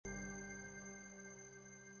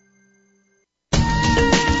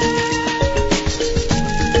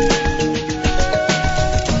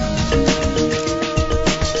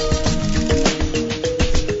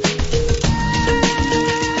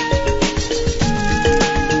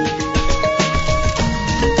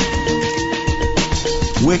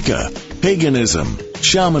Wicca, paganism,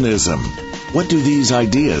 shamanism. What do these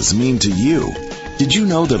ideas mean to you? Did you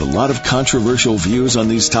know that a lot of controversial views on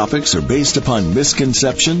these topics are based upon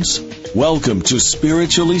misconceptions? Welcome to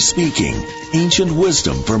Spiritually Speaking, Ancient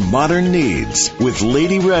Wisdom for Modern Needs with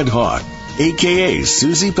Lady Redhawk, a.k.a.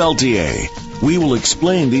 Susie Peltier. We will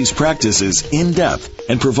explain these practices in depth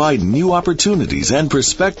and provide new opportunities and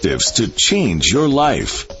perspectives to change your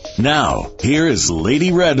life. Now, here is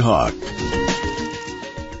Lady Redhawk.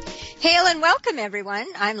 Hail and welcome, everyone.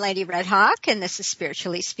 I'm Lady Redhawk, and this is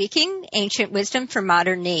Spiritually Speaking, Ancient Wisdom for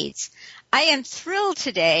Modern Needs. I am thrilled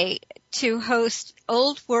today to host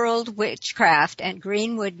Old World Witchcraft and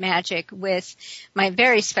Greenwood Magic with my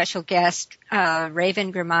very special guest,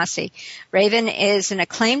 Raven Grimassi. Raven is an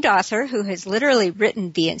acclaimed author who has literally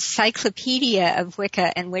written the Encyclopedia of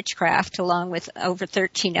Wicca and Witchcraft, along with over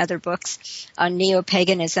 13 other books on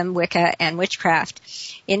neo-paganism, Wicca, and witchcraft.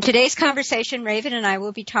 In today's conversation, Raven and I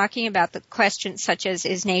will be talking about the questions such as,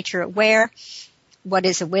 is nature aware? What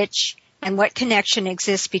is a witch? And what connection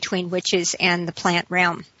exists between witches and the plant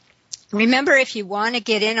realm? Remember, if you want to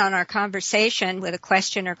get in on our conversation with a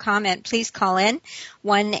question or comment, please call in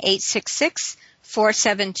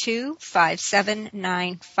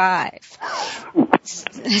 1-866-472-5795.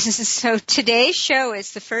 So today's show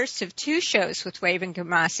is the first of two shows with Raven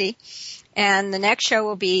Grimassi, and the next show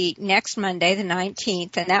will be next Monday, the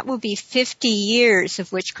 19th, and that will be 50 years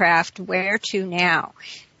of witchcraft, where to now?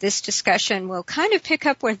 This discussion will kind of pick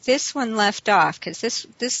up where this one left off, because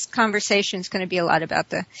this conversation is going to be a lot about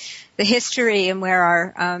the history and where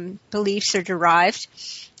our beliefs are derived.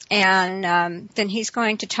 And then he's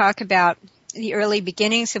going to talk about the early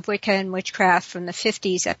beginnings of Wicca and witchcraft from the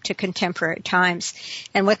 50s up to contemporary times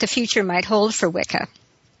and what the future might hold for Wicca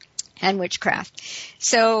and witchcraft.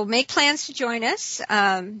 So make plans to join us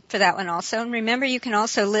for that one also. And remember, you can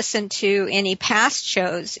also listen to any past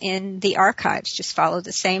shows in the archives. Just follow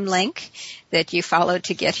the same link that you followed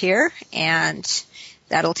to get here, and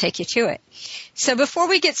that'll take you to it. So before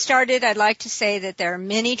we get started, I'd like to say that there are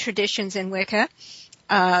many traditions in Wicca.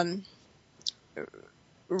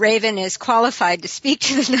 Raven is qualified to speak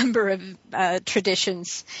to the number of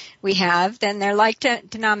traditions we have. Then they're like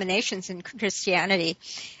denominations in Christianity.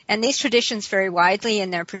 And these traditions vary widely in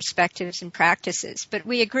their perspectives and practices. But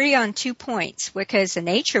we agree on 2 points. Wicca is a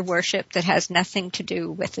nature worship that has nothing to do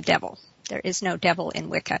with the devil. There is no devil in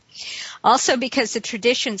Wicca. Also, because the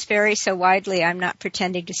traditions vary so widely, I'm not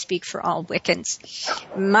pretending to speak for all Wiccans.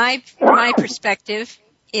 My perspective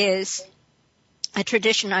is a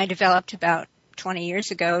tradition I developed about 20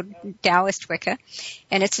 years ago, Taoist Wicca,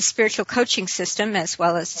 and it's a spiritual coaching system as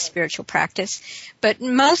well as a spiritual practice. But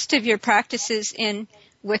most of your practices in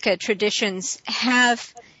Wicca traditions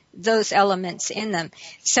have those elements in them.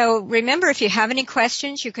 So remember, if you have any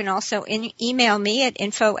questions, you can also email me at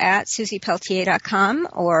info@susiepeltier.com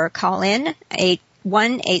or call in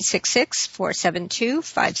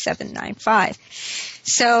 1-866-472-5795.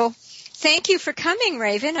 So thank you for coming,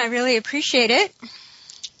 Raven. I really appreciate it.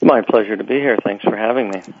 My pleasure to be here. Thanks for having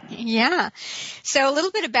me. Yeah. So a little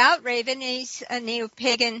bit about Raven. He's a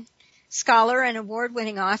neo-pagan scholar and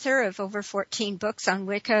award-winning author of over 14 books on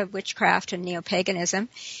Wicca, witchcraft, and neo-paganism.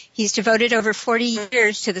 He's devoted over 40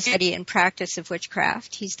 years to the study and practice of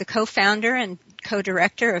witchcraft. He's the co-founder and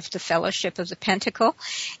co-director of the Fellowship of the Pentacle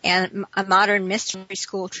and a modern mystery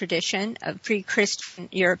school tradition of pre-Christian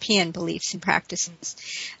European beliefs and practices.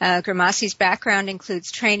 Grimassi's background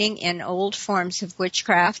includes training in old forms of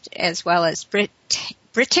witchcraft as well as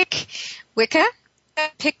British Wicca,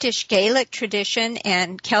 Pictish Gaelic tradition,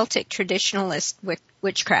 and Celtic traditionalist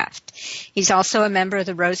witchcraft. He's also a member of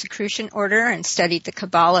the Rosicrucian Order and studied the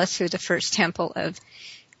Kabbalah through the First Temple of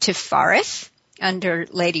Tifarith under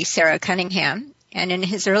Lady Sarah Cunningham. And in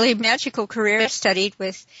his early magical career, studied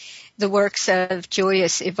with the works of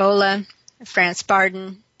Julius Evola, France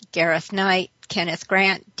Barden, Gareth Knight, Kenneth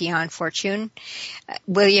Grant, Dion Fortune,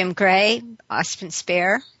 William Gray, Austin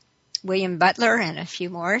Spare, William Butler, and a few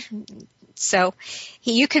more. So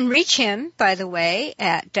you can reach him, by the way,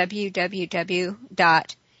 at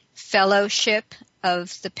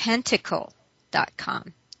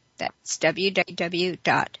www.fellowshipofthepentacle.com. That's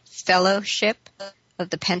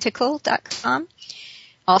www.fellowshipofthepentacle.com.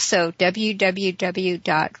 Also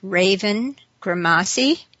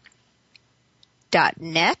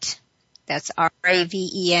www.ravengrimassi.net. That's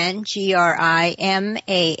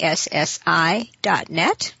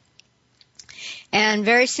RAVENGRIMASSI.net. And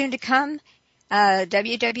very soon to come,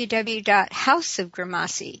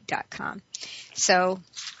 www.houseofgrimassi.com. So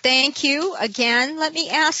thank you again. Let me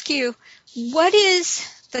ask you, what is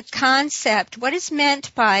the concept? What is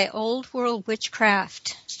meant by old world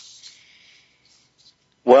witchcraft?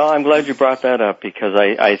 Well, I'm glad you brought that up because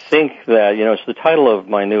I think that, it's the title of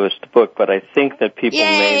my newest book, but I think that people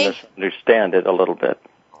may misunderstand it a little bit.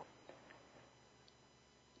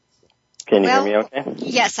 Can you hear me okay?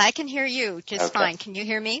 Yes, I can hear you just fine. Can you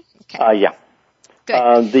hear me? Okay. Yeah.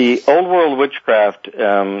 Good. The Old World Witchcraft,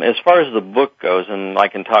 as far as the book goes, and I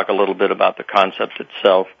can talk a little bit about the concept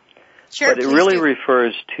itself, sure, but it really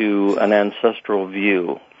refers to an ancestral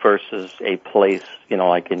view versus a place,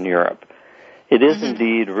 like in Europe. It is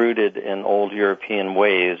indeed rooted in old European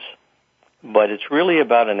ways, but it's really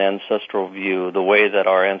about an ancestral view, the way that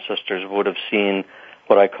our ancestors would have seen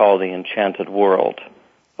what I call the enchanted world,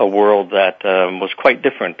 a world that was quite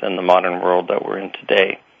different than the modern world that we're in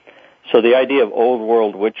today. So the idea of Old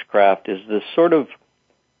World Witchcraft is this sort of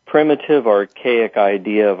primitive, archaic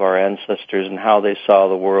idea of our ancestors and how they saw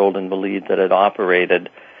the world and believed that it operated.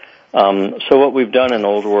 So what we've done in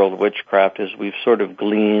Old World Witchcraft is we've sort of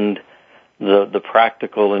gleaned the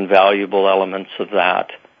practical and valuable elements of that.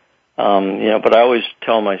 But I always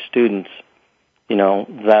tell my students,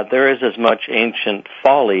 that there is as much ancient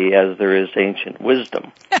folly as there is ancient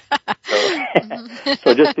wisdom.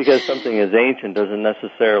 So just because something is ancient doesn't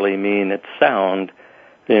necessarily mean it's sound.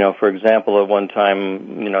 For example, at one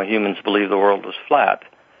time, humans believed the world was flat.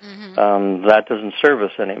 That doesn't serve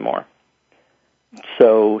us anymore.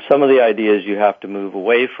 So some of the ideas you have to move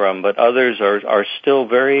away from, but others are still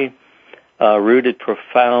very rooted,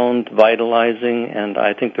 profound, vitalizing, and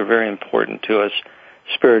I think they're very important to us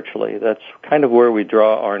spiritually. That's kind of where we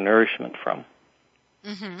draw our nourishment from.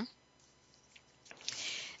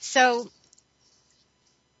 So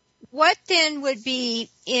what then would be,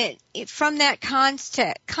 from that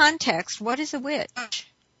context, what is a witch?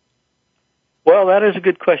 Well, that is a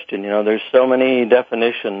good question. There's so many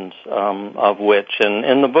definitions of witch, and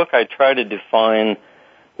in the book I try to define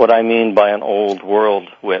what I mean by an old world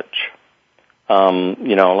witch.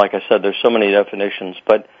 Like I said, there's so many definitions,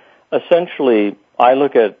 but essentially I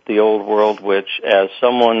look at the old world witch as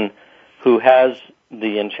someone who has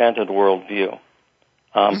the enchanted world view,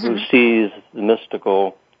 who sees the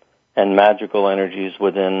mystical and magical energies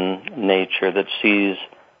within nature, that sees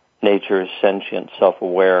nature as sentient,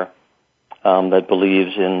 self-aware, that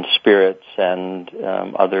believes in spirits and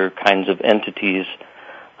other kinds of entities,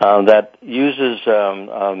 that uses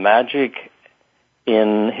magic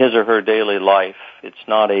in his or her daily life. It's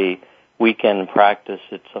not a weekend practice,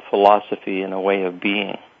 it's a philosophy and a way of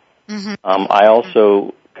being. I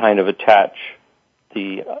also kind of attach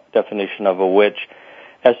the definition of a witch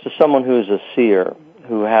as to someone who is a seer,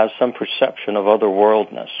 who has some perception of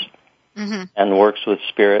otherworldness, and works with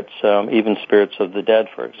spirits, even spirits of the dead,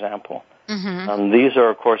 for example. These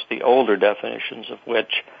are, of course, the older definitions of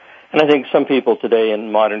witch. And I think some people today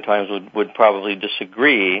in modern times would probably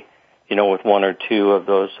disagree, with one or two of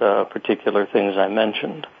those particular things I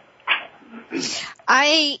mentioned.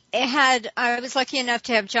 I was lucky enough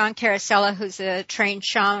to have John Carosella, who's a trained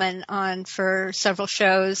shaman, on for several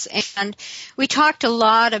shows, and we talked a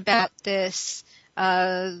lot about this,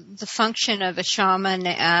 the function of a shaman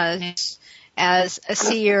as a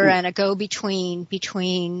seer and a go-between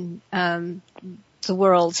between the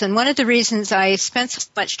worlds. And one of the reasons I spent so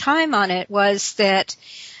much time on it was that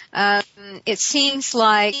it seems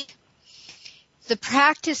like the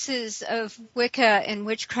practices of Wicca and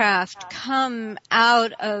witchcraft come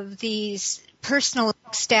out of these personal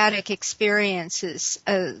ecstatic experiences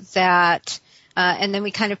that and then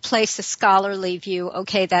we kind of place a scholarly view.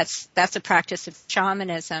 Okay, that's a practice of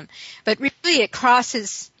shamanism, but really it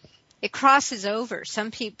crosses over.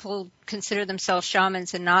 Some people consider themselves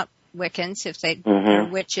shamans and not Wiccans if they're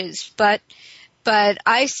witches, but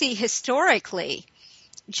I see historically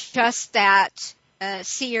just that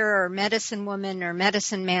seer or medicine woman or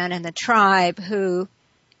medicine man in the tribe who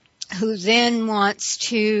then wants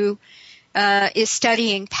to is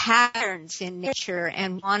studying patterns in nature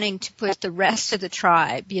and wanting to put the rest of the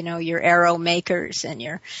tribe, your arrow makers and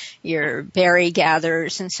your berry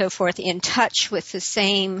gatherers and so forth, in touch with the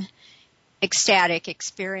same ecstatic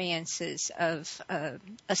experiences of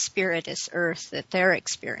a spiritist earth that they're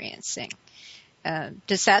experiencing.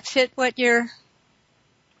 Does that fit what you're...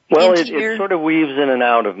 Well, it sort of weaves in and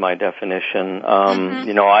out of my definition.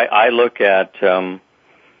 I look at,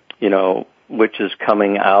 witches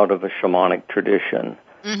coming out of a shamanic tradition.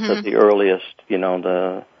 That the earliest,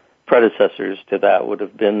 the predecessors to that would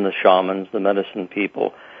have been the shamans, the medicine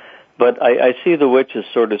people. But I see the witches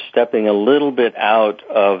sort of stepping a little bit out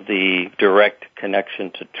of the direct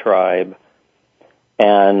connection to tribe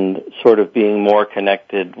and sort of being more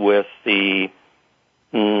connected with the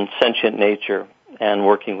sentient nature and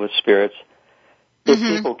working with spirits. if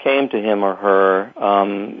people came to him or her,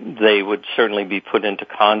 they would certainly be put into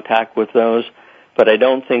contact with those. But I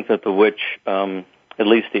don't think that the witch, at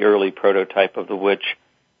least the early prototype of the witch,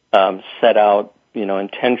 set out,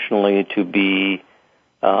 intentionally to be,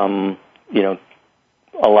 allowing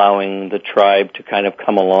the tribe to kind of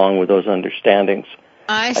come along with those understandings.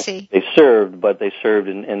 I see. They served, but they served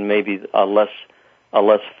in maybe a less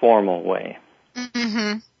formal way.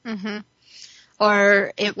 Mm-hmm. Mm-hmm.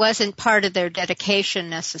 Or it wasn't part of their dedication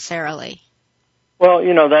necessarily. Well,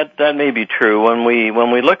 that may be true. When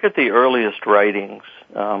we look at the earliest writings,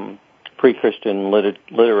 pre-Christian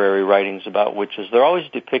literary writings about witches, they're always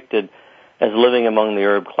depicted as living among the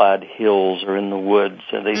herb-clad hills or in the woods,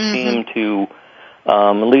 and they seem to,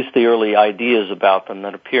 at least the early ideas about them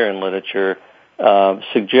that appear in literature,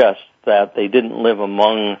 suggest that they didn't live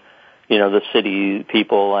among, the city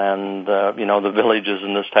people and the villages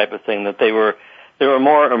and this type of thing. That they were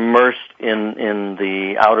more immersed in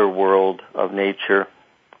the outer world of nature,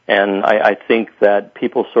 and I think that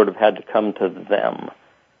people sort of had to come to them.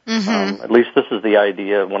 Mm-hmm. At least this is the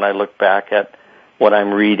idea when I look back at what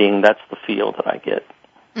I'm reading. That's the feel that I get.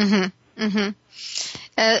 Mm-hmm. Mm-hmm.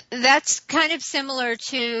 That's kind of similar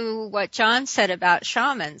to what John said about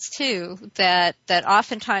shamans too. That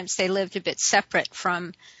oftentimes they lived a bit separate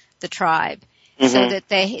from the tribe, so that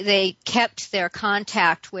they kept their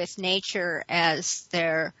contact with nature as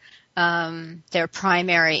their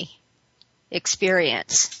primary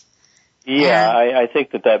experience. Yeah, I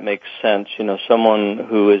think that makes sense. Someone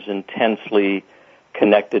who is intensely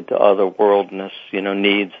connected to otherworldness,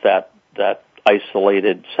 needs that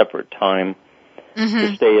isolated, separate time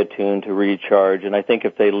to stay attuned, to recharge. And I think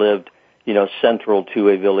if they lived, central to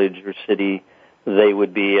a village or city, they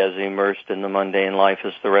would be as immersed in the mundane life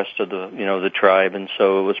as the rest of the tribe. And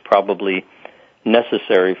so it was probably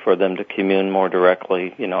necessary for them to commune more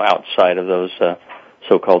directly, outside of those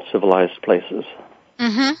so-called civilized places.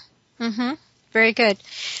 Mm-hmm. Mm-hmm. Very good.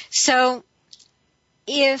 So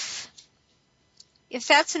if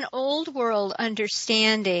that's an old world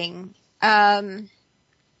understanding,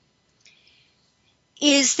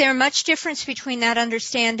 is there much difference between that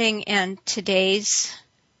understanding and today's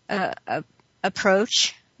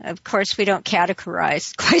approach? Of course, we don't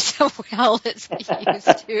categorize quite so well as we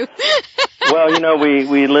used to. Well,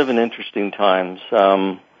 we live in interesting times.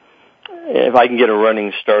 If I can get a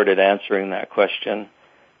running start at answering that question,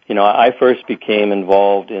 I first became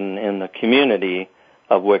involved in the community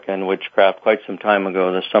of Wicca and witchcraft quite some time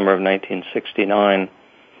ago, the summer of 1969.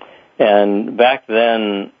 And back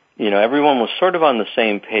then, everyone was sort of on the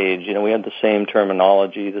same page. We had the same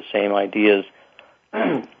terminology, the same ideas.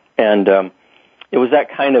 And it was that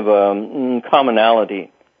kind of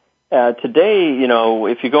commonality. Today,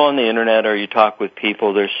 if you go on the Internet or you talk with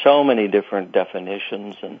people, there's so many different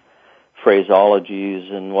definitions and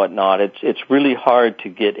phraseologies and whatnot. It's really hard to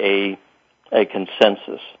get a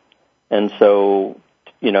consensus. And so,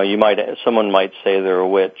 someone might say they're a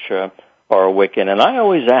witch or a Wiccan. And I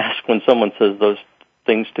always ask when someone says those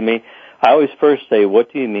things to me, I always first say,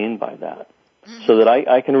 what do you mean by that? So that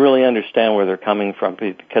I can really understand where they're coming from,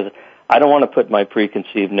 because I don't want to put my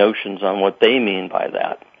preconceived notions on what they mean by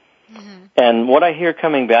that. Mm-hmm. And what I hear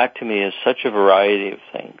coming back to me is such a variety of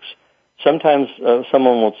things. Sometimes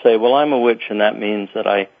someone will say, well, I'm a witch, and that means that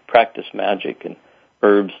I practice magic and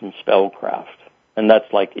herbs and spellcraft, and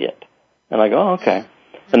that's like it. And I go, oh, okay.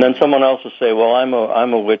 And then someone else will say, well,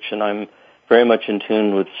 I'm a witch, and I'm very much in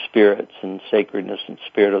tune with spirits and sacredness and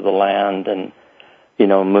spirit of the land and,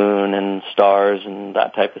 moon and stars and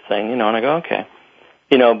that type of thing, and I go, okay.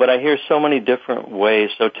 But I hear so many different ways.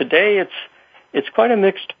 So today it's quite a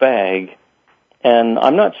mixed bag, and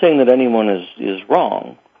I'm not saying that anyone is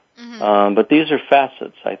wrong, but these are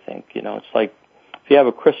facets, I think. It's like if you have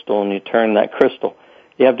a crystal and you turn that crystal,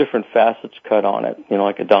 you have different facets cut on it,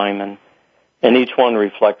 like a diamond, and each one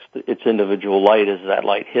reflects its individual light as that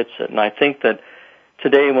light hits it. And I think that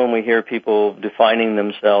today when we hear people defining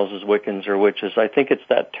themselves as Wiccans or witches, I think it's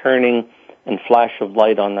that turning and flash of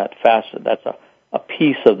light on that facet. That's a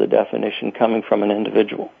piece of the definition coming from an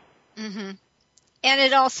individual. Mm-hmm. And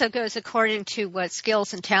it also goes according to what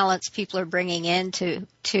skills and talents people are bringing in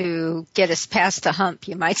to get us past the hump,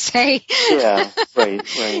 you might say. Yeah,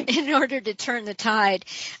 right. In order to turn the tide.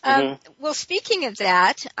 Well, speaking of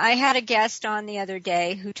that, I had a guest on the other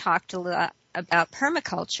day who talked a lot about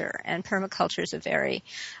permaculture, and permaculture is a very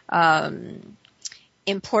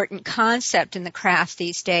important concept in the craft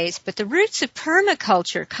these days. But the roots of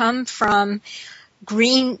permaculture come from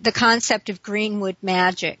the concept of Greenwood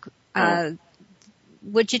magic.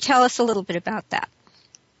 Would you tell us a little bit about that?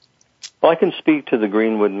 Well, I can speak to the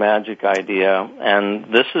Greenwood magic idea,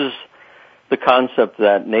 and this is the concept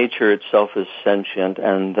that nature itself is sentient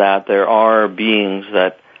and that there are beings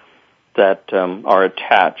that are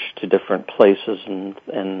attached to different places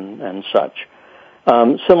and such.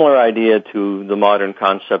 Similar idea to the modern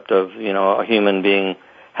concept of, a human being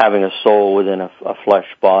having a soul within a flesh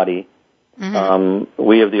body. Mm-hmm.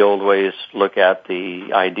 We of the old ways look at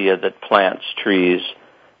the idea that plants, trees,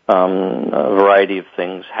 a variety of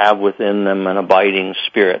things have within them an abiding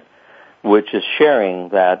spirit, which is sharing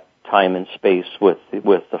that time and space with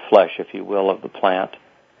the flesh, if you will, of the plant.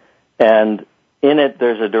 And in it,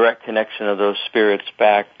 there's a direct connection of those spirits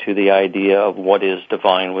back to the idea of what is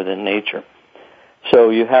divine within nature. So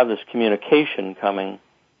you have this communication coming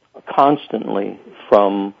constantly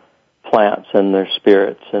from plants and their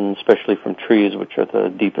spirits, and especially from trees, which are the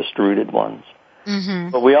deepest rooted ones.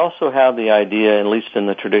 Mm-hmm. But we also have the idea, at least in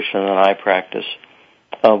the tradition that I practice,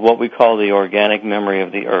 of what we call the organic memory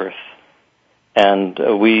of the earth. And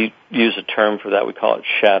we use a term for that. We call it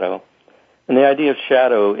shadow. And the idea of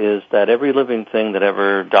shadow is that every living thing that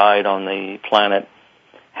ever died on the planet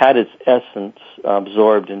had its essence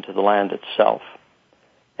absorbed into the land itself.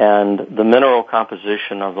 And the mineral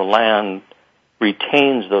composition of the land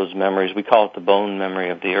retains those memories. We call it the bone memory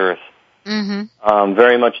of the earth. Mm-hmm.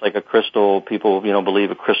 Very much like a crystal. People, believe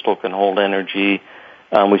a crystal can hold energy.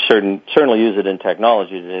 We certainly use it in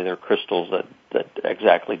technology today. There are crystals that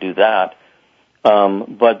exactly do that.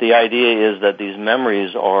 But the idea is that these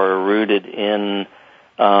memories are rooted in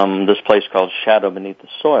this place called shadow beneath the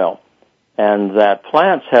soil, and that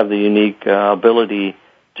plants have the unique ability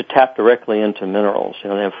to tap directly into minerals. They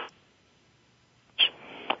have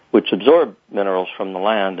which absorb minerals from the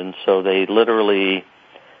land, and so they literally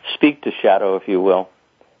speak to shadow, if you will.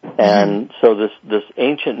 And so this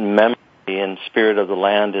ancient memory and spirit of the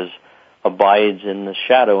land abides in the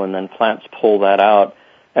shadow, and then plants pull that out.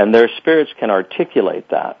 And their spirits can articulate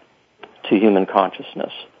that to human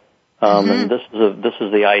consciousness. And this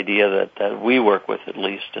is the idea that we work with, at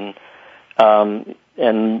least. And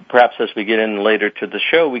perhaps as we get in later to the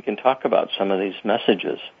show, we can talk about some of these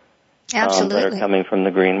messages that are coming from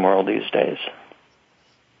the green world these days.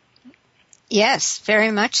 Yes,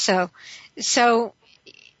 very much so. So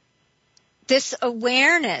this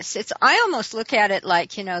awareness, I almost look at it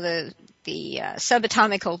like, the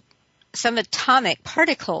subatomic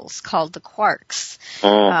particles called the quarks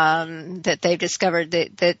that they've discovered.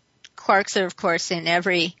 That quarks are, of course, in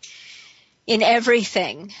everything.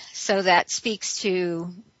 So that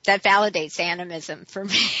validates animism for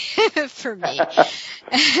me.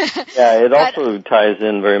 Yeah, it also ties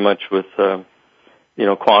in very much with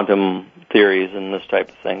quantum theories and this type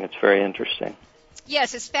of thing. It's very interesting.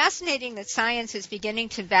 Yes, it's fascinating that science is beginning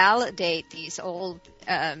to validate these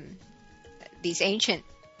ancient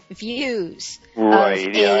views.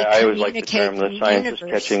 Right, yeah, I always like the term that science is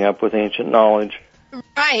catching up with ancient knowledge.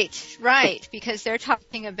 Right, because they're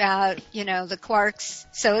talking about, the quarks.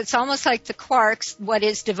 So it's almost like the quarks, what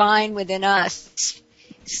is divine within us,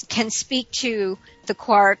 can speak to the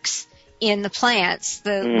quarks in the plants,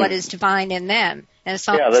 what is divine in them. And it's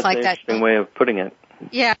almost that's like an that. Interesting way of putting it.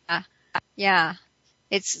 Yeah.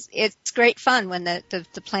 It's great fun when the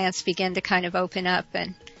plants begin to kind of open up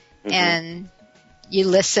and you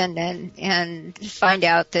listen and find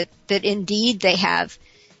out that indeed they have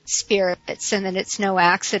spirits, and that it's no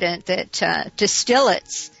accident that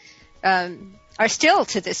distillates are still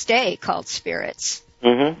to this day called spirits.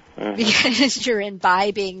 Because you're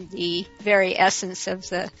imbibing the very essence of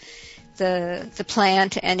the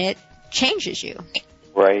plant, and it changes you.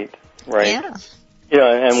 Right. Yeah.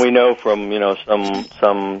 And we know from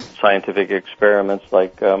some scientific experiments,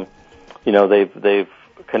 like they've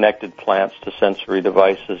connected plants to sensory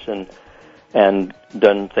devices and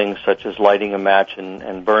done things such as lighting a match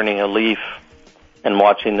and burning a leaf and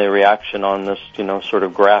watching the reaction on this sort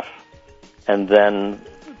of graph, and then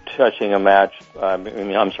touching a match.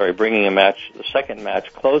 Bringing the second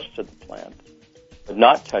match close to the plant, but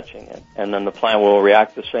not touching it, and then the plant will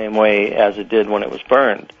react the same way as it did when it was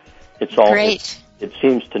burned. It's all great. It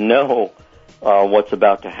seems to know what's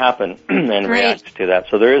about to happen and reacts to that.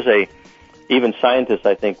 So there is even scientists,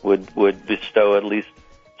 I think, would bestow at least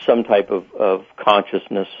some type of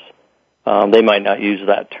consciousness. They might not use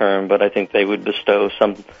that term, but I think they would bestow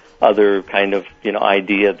some other kind of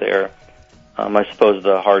idea there. I suppose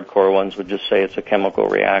the hardcore ones would just say it's a chemical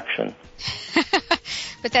reaction.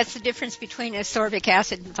 But that's the difference between ascorbic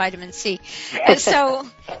acid and vitamin C. So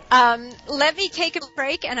let me take a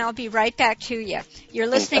break, and I'll be right back to you. You're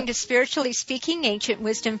listening to Spiritually Speaking, Ancient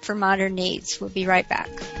Wisdom for Modern Needs. We'll be right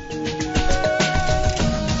back.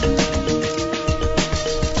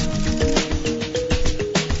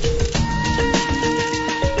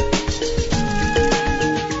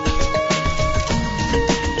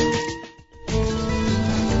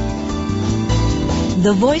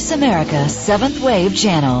 The Voice America 7th Wave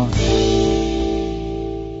Channel.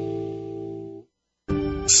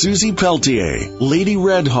 Susie Peltier, Lady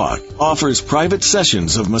Red Hawk, offers private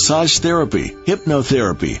sessions of massage therapy,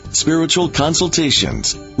 hypnotherapy, spiritual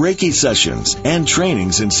consultations, Reiki sessions, and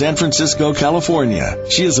trainings in San Francisco, California.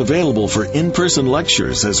 She is available for in-person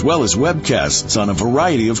lectures as well as webcasts on a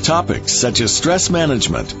variety of topics such as stress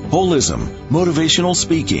management, holism, motivational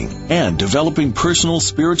speaking, and developing personal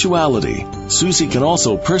spirituality. Susie can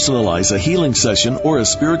also personalize a healing session or a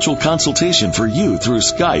spiritual consultation for you through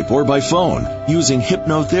Skype or by phone using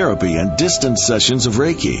hypnotherapy and distance sessions of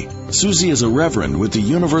Reiki. Susie is a reverend with the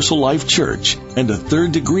Universal Life Church and a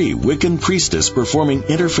third-degree Wiccan priestess performing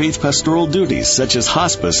interfaith pastoral duties such as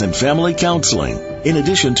hospice and family counseling, in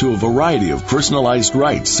addition to a variety of personalized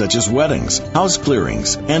rites such as weddings, house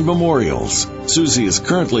clearings, and memorials. Susie is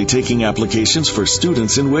currently taking applications for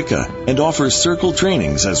students in Wicca and offers circle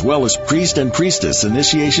trainings as well as priest and priestess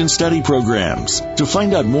initiation study programs. To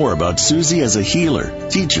find out more about Susie as a healer,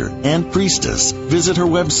 teacher, and priestess, visit her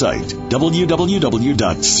website,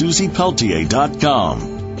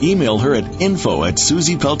 www.susiepeltier.com. Email her at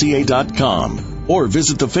info@susiepeltier.com or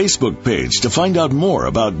visit the Facebook page to find out more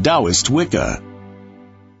about Taoist Wicca.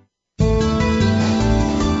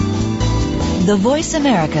 The Voice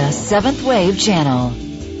America 7th Wave Channel.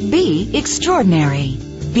 Be extraordinary.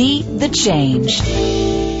 Be the change.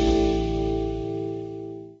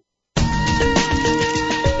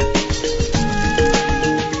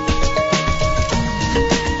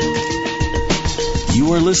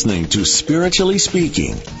 You are listening to Spiritually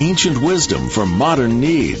Speaking, Ancient Wisdom for Modern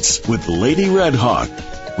Needs with Lady Red Hawk.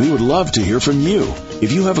 We would love to hear from you.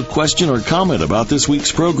 If you have a question or comment about this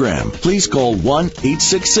week's program, please call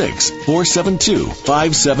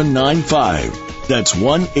 1-866-472-5795. That's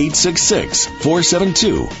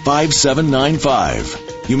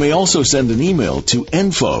 1-866-472-5795. You may also send an email to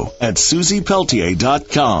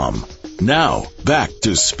info@susiepeltier.com. Now, back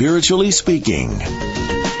to Spiritually Speaking.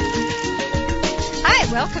 Hi,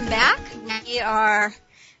 welcome back. We are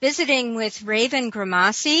visiting with Raven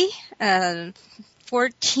Grimassi.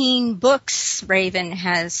 14 books Raven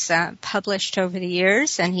has published over the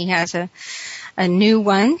years, and he has a new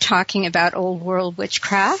one talking about old world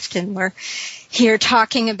witchcraft, and we're here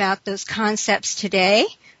talking about those concepts today.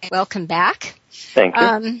 Welcome back. Thank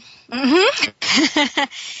you.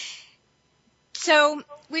 So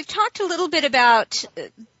we've talked a little bit about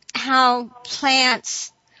how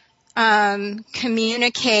plants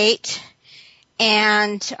communicate,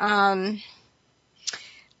 and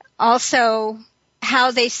also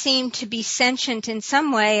how they seem to be sentient in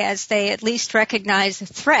some way, as they at least recognize a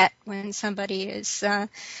threat when somebody is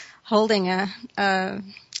holding a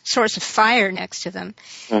source of fire next to them.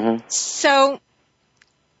 Mm-hmm. So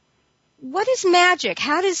what is magic?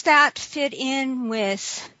 How does that fit in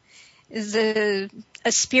with a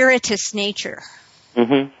spiritist nature?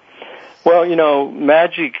 Mm-hmm. Well,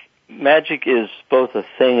 magic is both a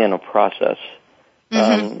thing and a process.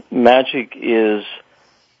 Mm-hmm. Magic is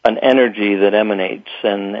an energy that emanates,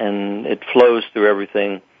 and it flows through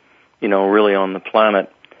everything, really on the planet.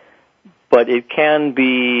 But it can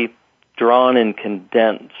be drawn and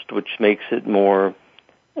condensed, which makes it more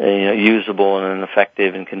usable in an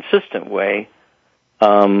effective and consistent way,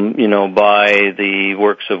 by the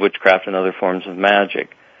works of witchcraft and other forms of magic.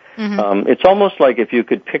 Mm-hmm. It's almost like if you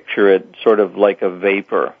could picture it sort of like a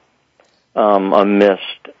vapor, a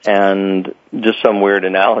mist, and just some weird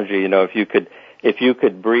analogy, if you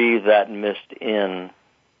could breathe that mist in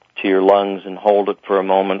to your lungs and hold it for a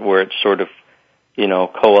moment where it's sort of,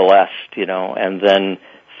 coalesced, and then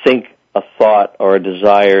think a thought or a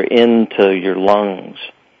desire into your lungs,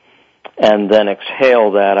 and then exhale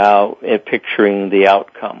that out, picturing the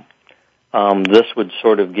outcome. This would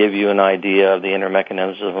sort of give you an idea of the inner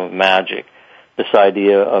mechanism of magic, this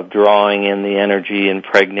idea of drawing in the energy,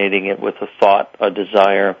 impregnating it with a thought, a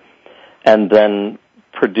desire, and then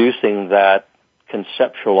producing that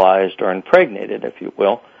conceptualized or impregnated, if you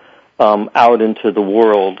will, out into the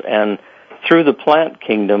world. And through the plant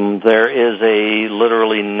kingdom, there is a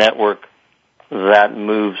literally network that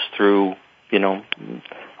moves through, the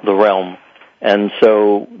realm. And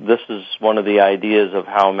so this is one of the ideas of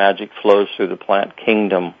how magic flows through the plant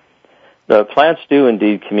kingdom. The plants do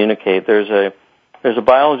indeed communicate. There's a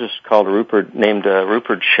biologist called named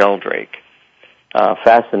Rupert Sheldrake.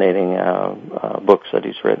 Fascinating books that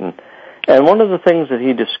he's written. And one of the things that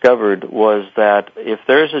he discovered was that if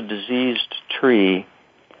there's a diseased tree,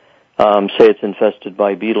 say it's infested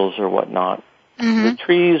by beetles or whatnot, mm-hmm. the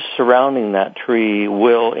trees surrounding that tree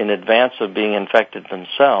will, in advance of being infected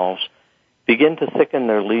themselves, begin to thicken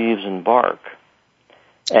their leaves and bark.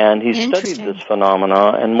 And he studied this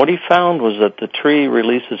phenomena, and what he found was that the tree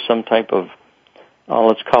releases some type of,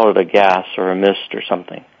 let's call it a gas or a mist or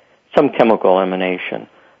something, some chemical emanation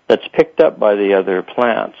that's picked up by the other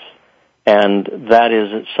plants. And that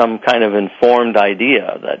is some kind of informed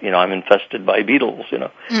idea that, I'm infested by beetles,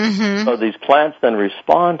 Mm-hmm. So these plants then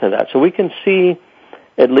respond to that. So we can see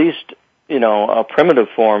at least, a primitive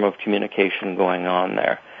form of communication going on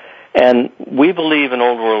there. And we believe in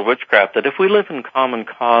Old World Witchcraft that if we live in common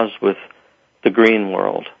cause with the green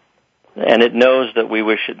world, and it knows that we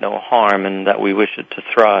wish it no harm and that we wish it to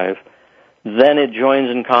thrive, then it joins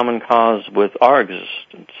in common cause with our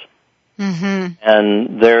existence. Mm-hmm.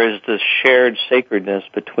 And there is this shared sacredness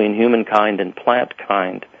between humankind and plant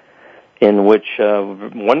kind in which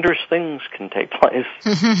wondrous things can take place,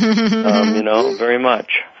 very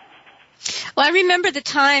much. Well, I remember the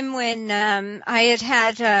time when I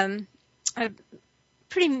had a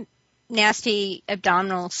pretty nasty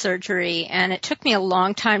abdominal surgery, and it took me a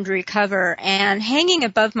long time to recover, and hanging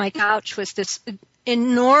above my couch was this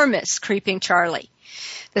enormous creeping Charlie.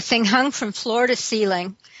 The thing hung from floor to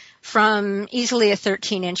ceiling from easily a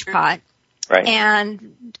 13-inch pot. Right.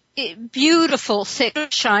 And beautiful, thick,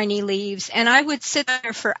 shiny leaves, and I would sit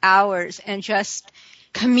there for hours and just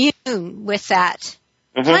commune with that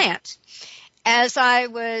plant. As I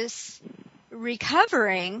was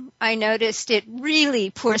recovering, I noticed it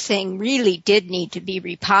really, poor thing, really did need to be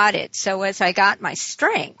repotted. So as I got my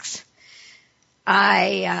strength,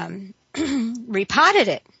 I repotted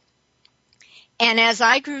it. And as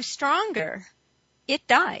I grew stronger, it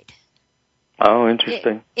died. Oh,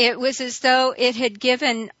 interesting. It was as though it had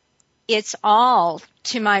given its all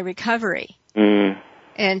to my recovery. Mm.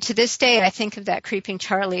 And to this day, I think of that creeping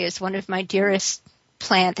Charlie as one of my dearest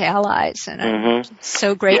plant allies, and I'm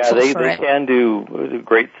so grateful for it. Yeah, they can do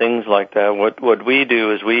great things like that. What we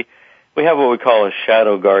do is we have what we call a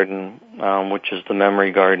shadow garden, which is the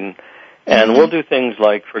memory garden. And we'll do things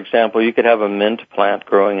like, for example, you could have a mint plant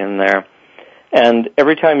growing in there. And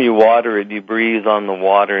every time you water it, you breathe on the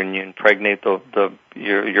water and you impregnate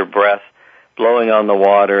your breath, blowing on the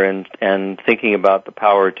water and thinking about the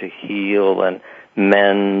power to heal and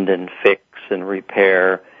mend and fix and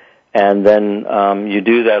repair. And then you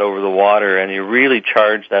do that over the water and you really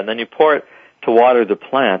charge that. And then you pour it to water the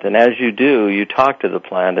plant. And as you do, you talk to the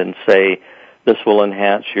plant and say, this will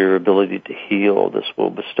enhance your ability to heal. This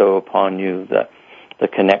will bestow upon you the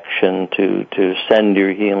connection to send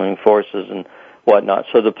your healing forces and whatnot.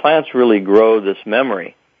 So the plants really grow this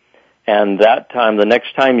memory. And the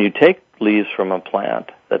next time you take leaves from a plant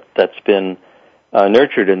that's been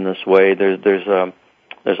nurtured in this way, there's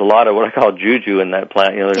a lot of what I call juju in that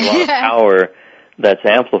plant. There's a lot of power that's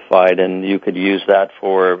amplified, and you could use that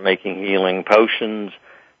for making healing potions,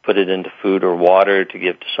 put it into food or water to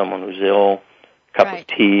give to someone who's ill, cup of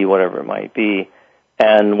tea, whatever it might be.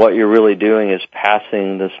 And what you're really doing is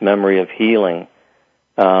passing this memory of healing.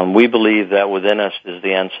 We believe that within us is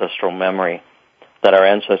the ancestral memory, that our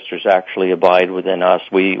ancestors actually abide within us.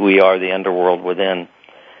 We are the underworld within.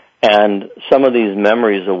 And some of these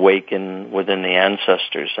memories awaken within the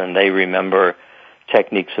ancestors, and they remember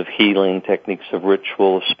techniques of healing, techniques of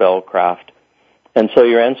ritual, of spellcraft. And so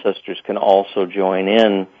your ancestors can also join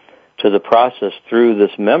in to the process through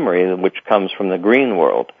this memory, which comes from the green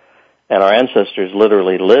world. And our ancestors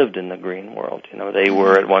literally lived in the green world. They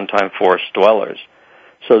were at one time forest dwellers.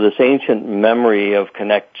 So this ancient memory of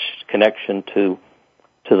connection to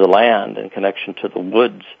the land and connection to the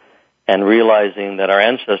woods, and realizing that our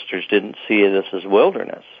ancestors didn't see this as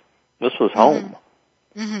wilderness. This was home.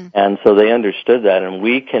 Mm-hmm. And so they understood that, and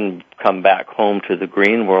we can come back home to the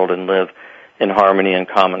green world and live in harmony and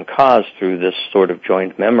common cause through this sort of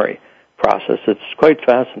joint memory process. It's quite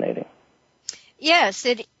fascinating. Yes,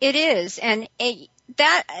 it is. And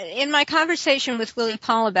that, in my conversation with Willie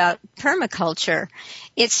Paul about permaculture,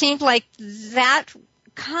 it seemed like that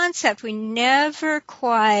concept we never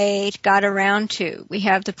quite got around to. We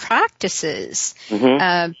have the practices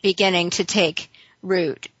beginning to take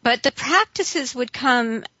root, but the practices would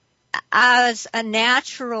come as a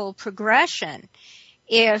natural progression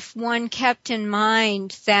if one kept in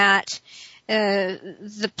mind that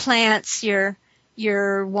the plants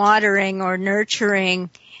you're watering or nurturing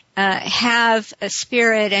have a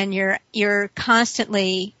spirit, and you're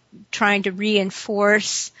constantly trying to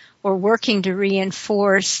reinforce or working to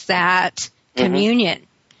reinforce that communion.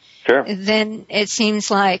 Sure. Then it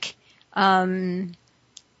seems like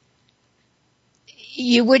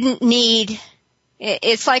you wouldn't need.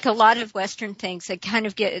 It's like a lot of Western things that kind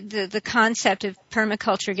of get the concept of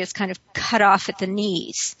permaculture gets kind of cut off at the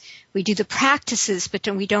knees. We do the practices, but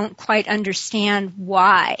we don't quite understand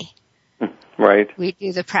why. Right. We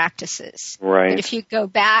do the practices. Right. But if you go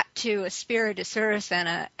back to a spiritus earth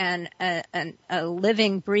and a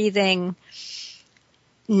living, breathing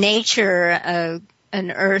nature,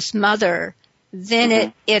 an earth mother,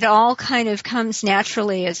 then it all kind of comes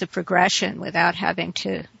naturally as a progression without having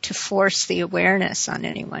to force the awareness on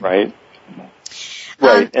anyone. Right.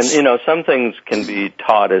 Right. And, you know, some things can be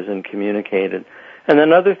taught as in communicated. And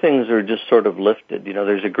then other things are just sort of lifted. You know,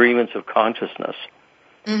 there's agreements of consciousness.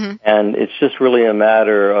 Mm-hmm. And it's just really a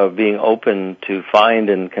matter of being open to find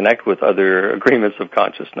and connect with other agreements of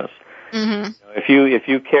consciousness. Mm-hmm. If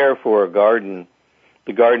you care for a garden,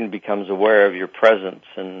 the garden becomes aware of your presence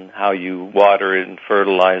and how you water it and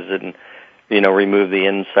fertilize it and, you know, remove the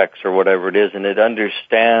insects or whatever it is. And it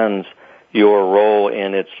understands your role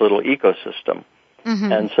in its little ecosystem.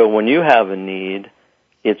 Mm-hmm. And so when you have a need,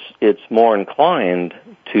 it's more inclined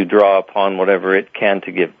to draw upon whatever it can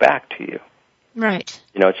to give back to you. Right.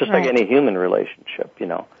 You know, it's just like any human relationship, you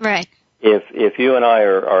know. Right. If you and I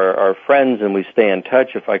are friends and we stay in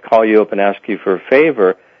touch, if I call you up and ask you for a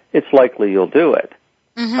favor, it's likely you'll do it.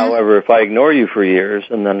 Mm-hmm. However, if I ignore you for years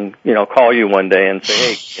and then, you know, call you one day and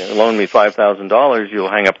say, hey, loan me $5,000,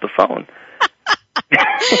 you'll hang up the phone.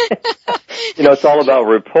 You know, it's all about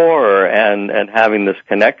rapport and having this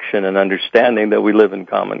connection and understanding that we live in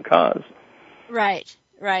common cause. Right,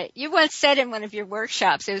 right. You once said in one of your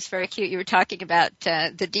workshops, it was very cute, you were talking about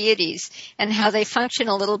the deities and how they function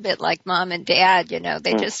a little bit like mom and dad, you know.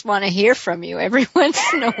 They just want to hear from you every once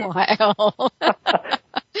in a while.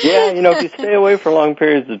 Yeah, you know, if you stay away for long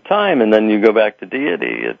periods of time and then you go back to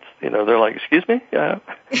deity, it's, you know, they're like, excuse me?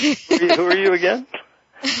 Who are you again?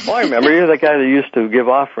 Well, I remember you're that guy that used to give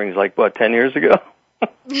offerings, like, 10 years ago?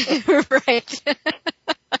 Right.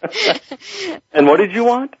 And what did you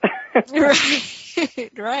want?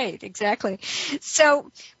 Right, exactly.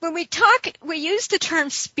 So when we talk, we use the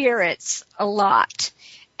term spirits a lot.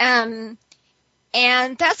 And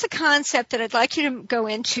that's a concept that I'd like you to go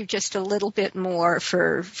into just a little bit more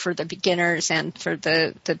for the beginners and for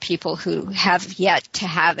the people who have yet to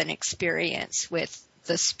have an experience with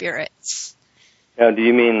the spirits. Now, do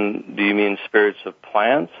you mean spirits of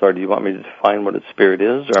plants, or do you want me to define what a spirit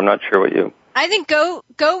is, or I'm not sure what you... I think go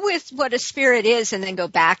with what a spirit is and then go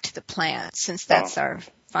back to the plants, since that's our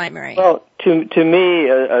primary. Well, to me,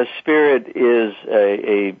 a spirit is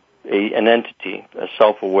an entity, a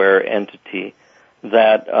self-aware entity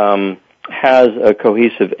that has a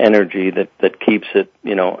cohesive energy that keeps it,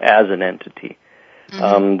 you know, as an entity.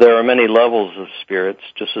 Mm-hmm. There are many levels of spirits,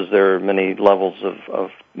 just as there are many levels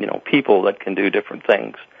of you know, people that can do different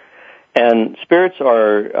things. And spirits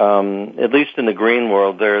are, at least in the green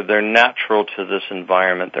world, they're natural to this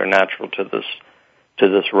environment. They're natural to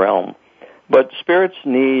this realm. But spirits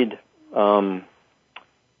need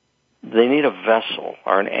they need a vessel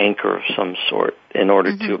or an anchor of some sort in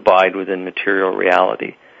order to abide within material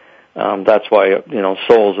reality. That's why, you know,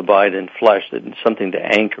 souls abide in flesh. They need something to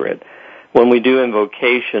anchor it. When we do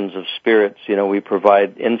invocations of spirits, you know, we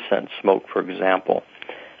provide incense smoke, for example.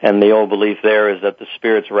 And the old belief there is that the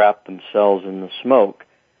spirits wrap themselves in the smoke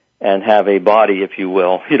and have a body, if you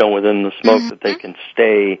will, you know, within the smoke that they can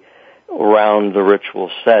stay around the ritual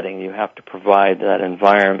setting. You have to provide that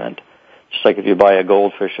environment. Just like if you buy a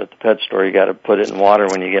goldfish at the pet store, you got to put it in water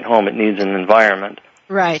when you get home. It needs an environment.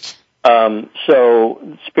 Right.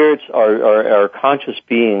 So spirits are conscious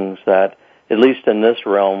beings that, at least in this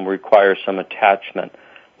realm, require some attachment,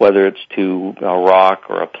 whether it's to a rock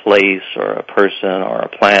or a place or a person or a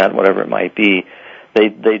plant, whatever it might be.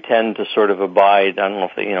 They tend to sort of abide, I don't know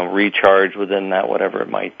if they, you know, recharge within that, whatever it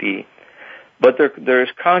might be. But there's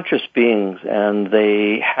conscious beings, and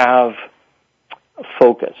they have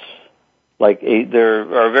focus. Like, there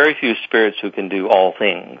are very few spirits who can do all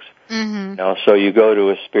things. Mm-hmm. You know, so you go to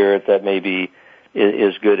a spirit that maybe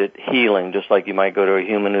is good at healing, just like you might go to a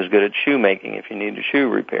human who's good at shoemaking if you need a shoe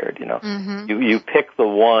repaired, you know. Mm-hmm. You pick the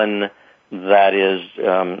one that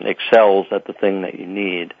excels at the thing that you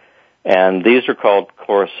need. And these are called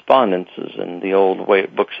correspondences, and the old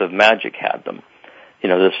books of magic had them. You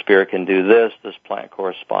know, this spirit can do this plant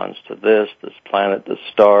corresponds to this planet, this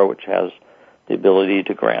star, which has the ability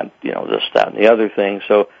to grant, you know, this, that, and the other thing.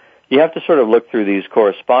 So you have to sort of look through these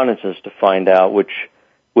correspondences to find out which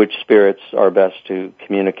spirits are best to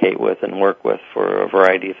communicate with and work with for a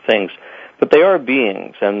variety of things. But they are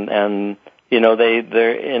beings, and you know,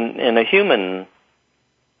 they're in a human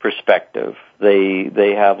perspective,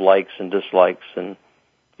 they have likes and dislikes and,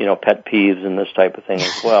 you know, pet peeves and this type of thing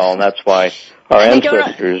as well. And that's why our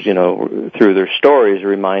ancestors, you know, through their stories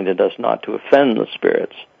reminded us not to offend the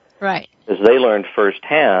spirits. Right. Because they learned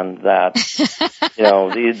firsthand that, you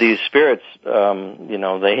know, these spirits, you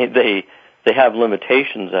know, they have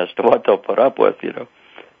limitations as to what they'll put up with,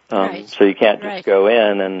 Right. So you can't just go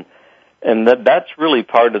in, and that's really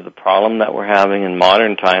part of the problem that we're having in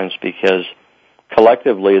modern times, because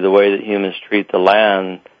collectively, the way that humans treat the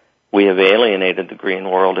land, we have alienated the green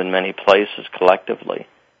world in many places collectively.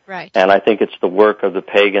 Right. And I think it's the work of the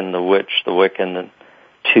pagan, the witch, the Wiccan,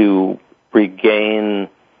 to regain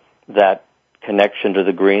that connection to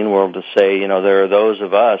the green world, to say, there are those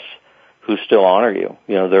of us who still honor you.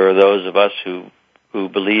 There are those of us who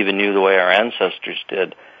believe in you the way our ancestors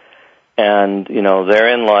did. And,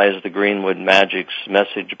 therein lies the Greenwood Magic's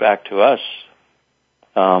message back to us.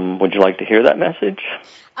 Would you like to hear that message?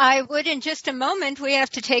 I would in just a moment. We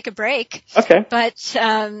have to take a break. Okay. But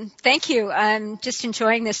thank you. I'm just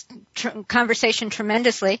enjoying this conversation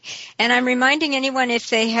tremendously. And I'm reminding anyone, if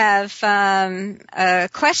they have a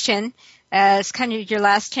question, as kind of your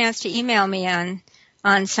last chance to email me on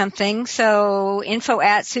something. So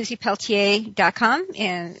info@suziepeltier.com,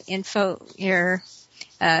 and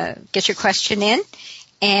get your question in,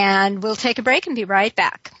 and we'll take a break and be right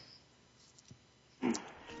back.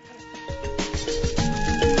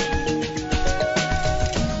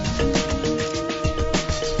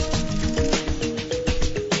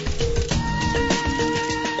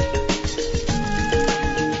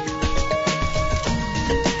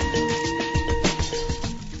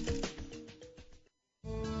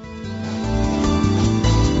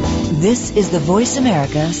 This is the Voice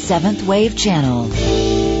America 7th Wave Channel.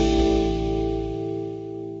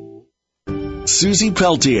 Suzi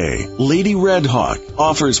Peltier, Lady Red Hawk,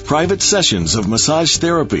 offers private sessions of massage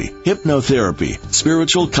therapy, hypnotherapy,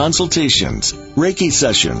 spiritual consultations, Reiki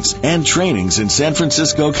sessions, and trainings in San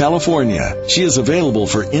Francisco, California. She is available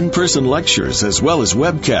for in-person lectures as well as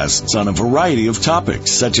webcasts on a variety of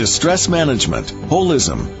topics such as stress management,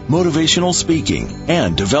 holism, motivational speaking,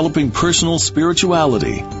 and developing personal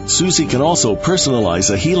spirituality. Suzi can also personalize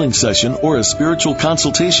a healing session or a spiritual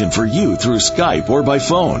consultation for you through Skype or by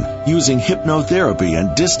phone using hypnotherapy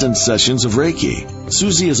and distance sessions of Reiki.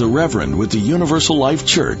 Suzi is a reverend with the Universal Life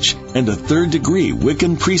Church and a third-degree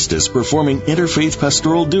Wiccan priestess performing interfaith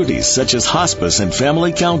pastoral duties such as hospice and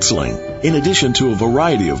family counseling, in addition to a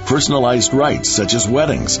variety of personalized rites such as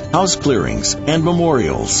weddings, house clearings, and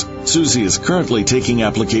memorials. Suzi is currently taking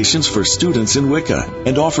applications for students in Wicca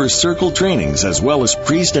and offers circle trainings as well as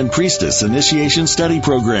priest and priestess initiation study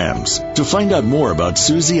programs. To find out more about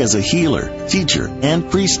Suzi as a healer, teacher, and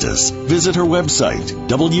priestess, visit her website,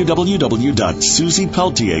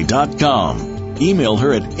 www.suziepeltier.com. Email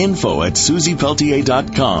her at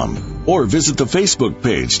info@suziepeltier.com or visit the Facebook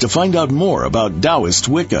page to find out more about Taoist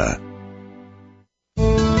Wicca.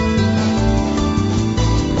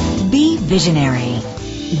 Be visionary.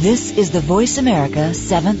 This is the Voice America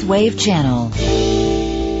 7th Wave Channel.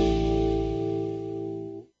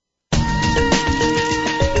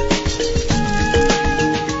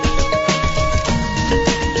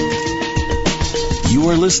 You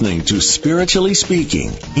are listening to Spiritually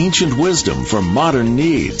Speaking, Ancient Wisdom for Modern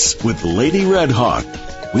Needs with Lady Red Hawk.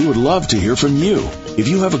 We would love to hear from you. If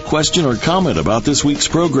you have a question or comment about this week's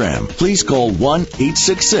program, please call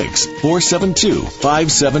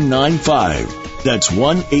 1-866-472-5795. That's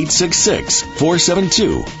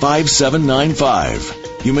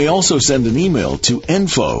 1-866-472-5795. You may also send an email to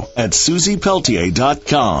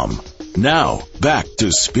info@suziepeltier.com. Now, back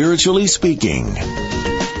to Spiritually Speaking.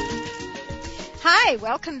 Hi,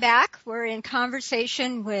 welcome back. We're in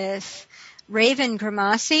conversation with Raven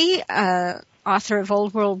Grimassi, author of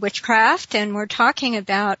Old World Witchcraft, and we're talking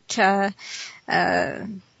about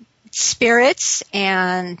spirits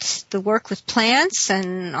and the work with plants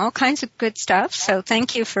and all kinds of good stuff. So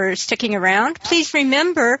thank you for sticking around. Please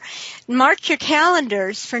remember, mark your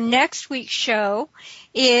calendars for next week's show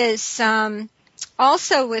is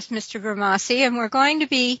also with Mr. Grimassi, and we're going to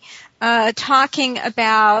be talking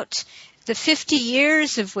about the 50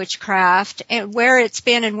 years of witchcraft and where it's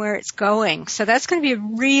been and where it's going. So that's going to be a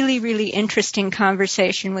really, really interesting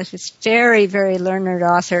conversation with this very, very learned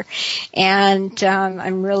author. And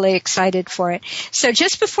I'm really excited for it. So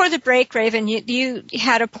just before the break, Raven, you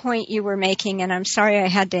had a point you were making, and I'm sorry I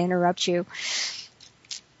had to interrupt you.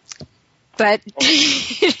 But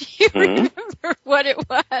you remember what it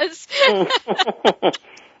was?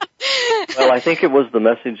 Well, I think it was the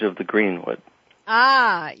message of the Greenwood.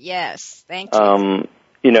 Ah, yes. Thank you.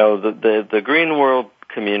 The green world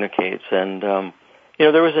communicates, and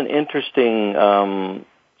there was an interesting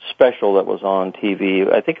special that was on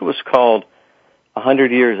TV. I think it was called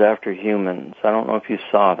 100 Years After Humans. I don't know if you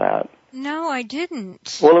saw that. No, I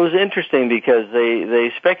didn't. Well, it was interesting because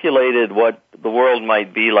they speculated what the world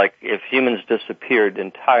might be like if humans disappeared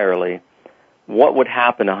entirely. what would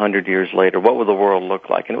happen 100 years later? What would the world look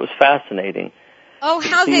like? And it was fascinating. Oh,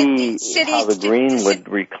 how the Greenwood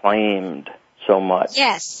reclaimed so much.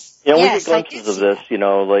 Yes. We get glimpses of this,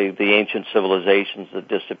 like the ancient civilizations that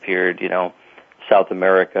disappeared, South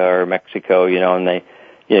America or Mexico, and they,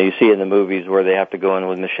 you see in the movies where they have to go in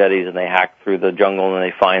with machetes and they hack through the jungle and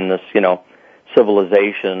they find this,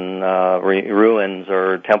 civilization, ruins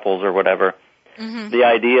or temples or whatever. Mm-hmm. The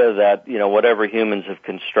idea that, whatever humans have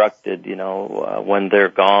constructed, when they're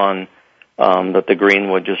gone, that the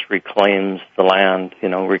Greenwood just reclaims the land,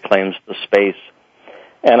 reclaims the space.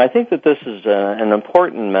 And I think that this is an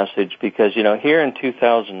important message because, here in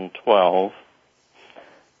 2012,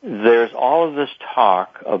 there's all of this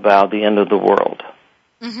talk about the end of the world.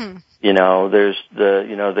 Mm-hmm. There's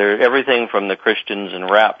everything from the Christians and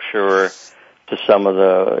rapture to some of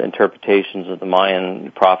the interpretations of the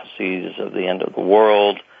Mayan prophecies of the end of the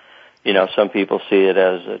world. Some people see it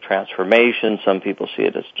as a transformation. Some people see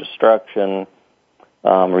it as destruction,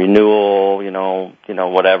 renewal,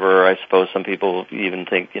 whatever. I suppose some people even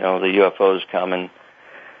think, the UFOs come and,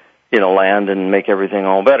 land and make everything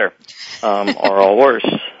all better, or all worse,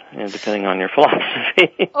 depending on your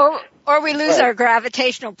philosophy. Or we lose our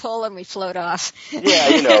gravitational pull and we float off.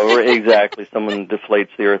 Yeah, exactly. Someone deflates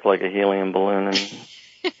the Earth like a helium balloon and,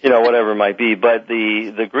 whatever it might be. But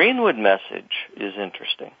the Greenwood message is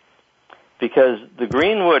interesting because the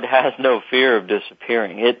Greenwood has no fear of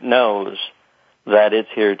disappearing. It knows that it's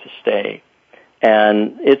here to stay.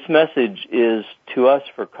 And its message is to us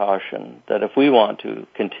for caution that if we want to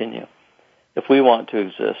continue, if we want to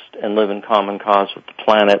exist and live in common cause with the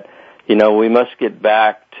planet, we must get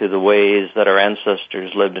back to the ways that our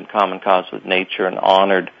ancestors lived in common cause with nature and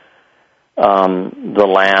honored the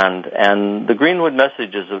land. And the Greenwood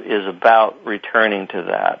message is about returning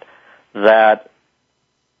to that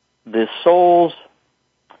the souls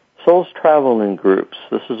travel in groups.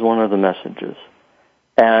 This is one of the messages.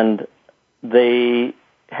 And they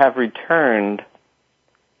have returned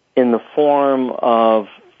in the form of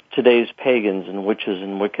today's pagans and witches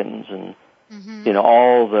and Wiccans and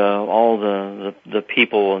all the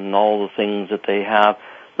people and all the things that they have.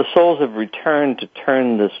 The souls have returned to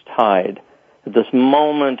turn this tide. At this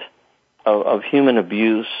moment of human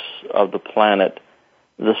abuse of the planet,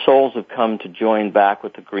 the souls have come to join back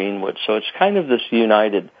with the Greenwood. So it's kind of this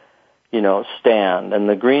united, stand. And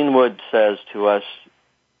the Greenwood says to us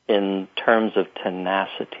in terms of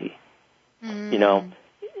tenacity,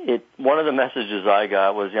 one of the messages I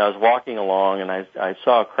got was, I was walking along and I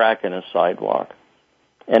saw a crack in a sidewalk.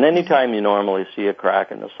 And anytime you normally see a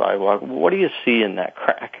crack in the sidewalk, what do you see in that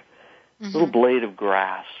crack? A little blade of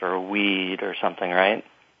grass or a weed or something, right?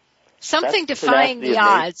 Something defying the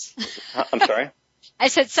odds. I'm sorry? I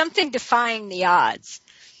said something defying the odds.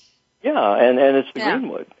 Yeah, and it's the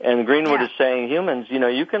Greenwood. And Greenwood is saying, humans,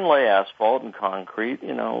 you can lay asphalt and concrete,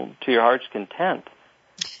 to your heart's content.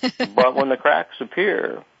 But when the cracks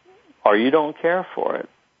appear, or you don't care for it,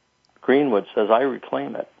 Greenwood says, I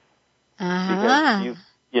reclaim it. Because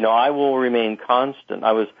I will remain constant.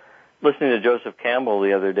 I was listening to Joseph Campbell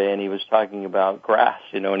the other day, and he was talking about grass,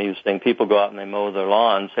 and he was saying people go out and they mow their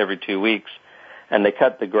lawns every 2 weeks, and they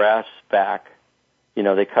cut the grass back.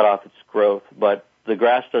 They cut off its growth, but the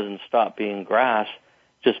grass doesn't stop being grass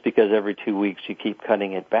just because every 2 weeks you keep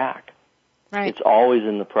cutting it back. Right. It's always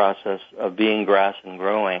in the process of being grass and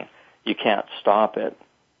growing. You can't stop it,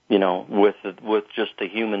 with just the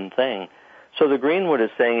human thing. So the Greenwood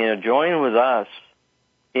is saying, join with us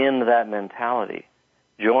in that mentality.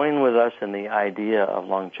 Join with us in the idea of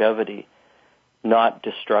longevity, not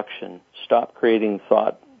destruction. Stop creating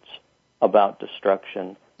thoughts about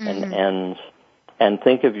destruction and ends, and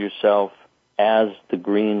think of yourself as the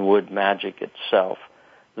Greenwood magic itself,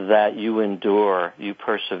 that you endure, you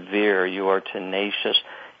persevere, you are tenacious,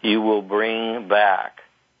 you will bring back.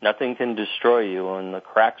 Nothing can destroy you. In the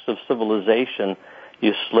cracks of civilization,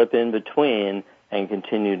 you slip in between and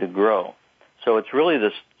continue to grow. So it's really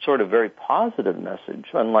this sort of very positive message,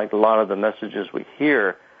 unlike a lot of the messages we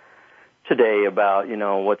hear today about,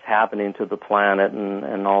 what's happening to the planet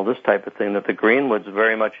and all this type of thing, that the Greenwood's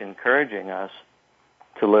very much encouraging us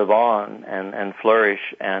to live on and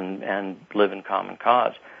flourish and live in common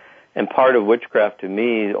cause. And part of witchcraft, to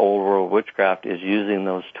me, old world witchcraft, is using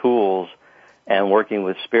those tools and working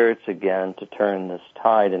with spirits again to turn this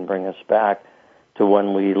tide and bring us back to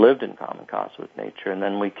when we lived in common cause with nature, and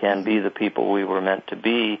then we can be the people we were meant to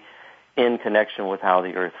be in connection with how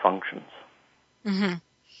the earth functions. Mm-hmm.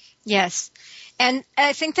 Yes. And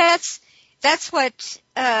I think that's what,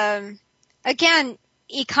 again,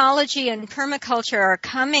 ecology and permaculture are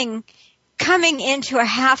coming coming into a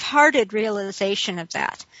half-hearted realization of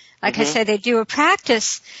that. Like I said, they do a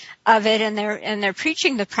practice of it, and they're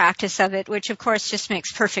preaching the practice of it, which of course just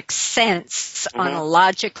makes perfect sense on a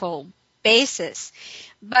logical basis.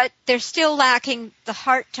 But they're still lacking the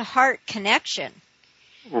heart-to-heart connection.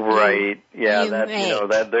 Right.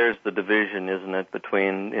 That there's the division, isn't it,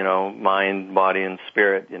 between, mind, body, and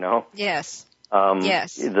spirit, Yes.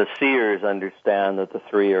 Yes. The seers understand that the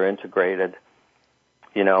three are integrated,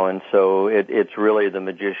 and so it's really the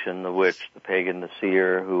magician, the witch, the pagan, the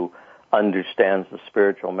seer who understands the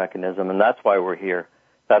spiritual mechanism, and that's why we're here.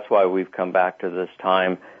 That's why we've come back to this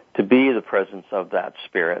time, to be the presence of that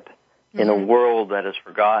spirit in a world that has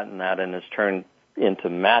forgotten that and has turned into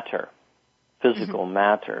matter, physical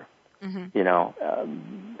matter.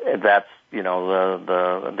 That's,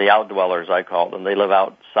 the outdwellers, I call them. They live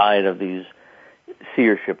outside of these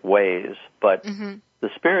seership ways, but the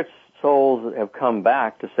spirit souls have come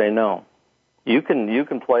back to say, no, you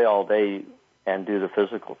can play all day and do the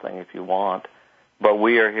physical thing if you want, but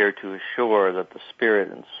we are here to assure that the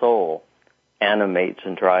spirit and soul animates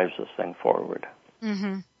and drives this thing forward.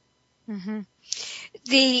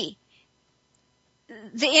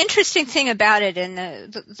 The interesting thing about it,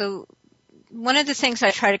 and the one of the things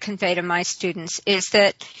I try to convey to my students is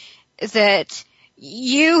that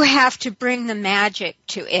you have to bring the magic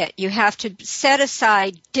to it. You have to set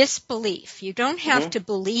aside disbelief. You don't have to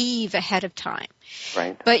believe ahead of time.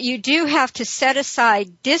 Right. But you do have to set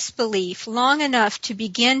aside disbelief long enough to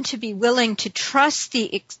begin to be willing to trust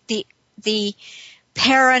the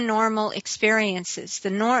paranormal experiences,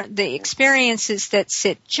 the experiences that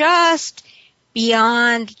sit just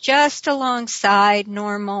beyond, just alongside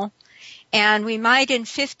normal. And we might, in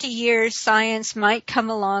 50 years, science might come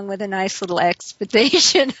along with a nice little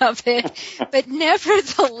explanation of it. But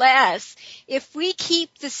nevertheless, if we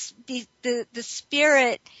keep the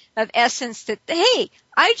spirit of essence that, hey,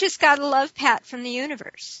 I just got a love pat from the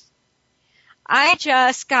universe. I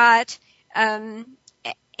just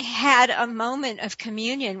had a moment of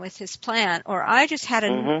communion with his plant, or I just had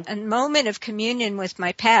a moment of communion with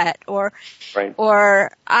my pet, or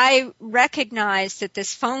I recognize that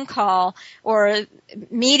this phone call or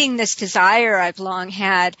meeting this desire I've long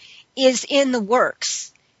had is in the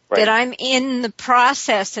works, that I'm in the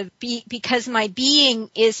process of because my being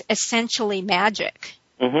is essentially magic.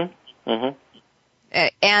 And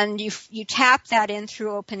you tap that in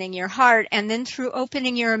through opening your heart and then through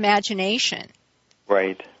opening your imagination.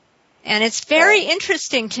 Right. And it's very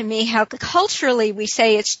interesting to me how culturally we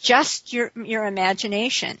say it's just your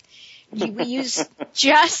imagination. We use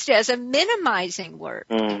just as a minimizing word.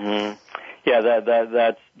 Yeah,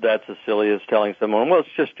 that's as silly as telling someone, well, it's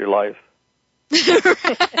just your life. The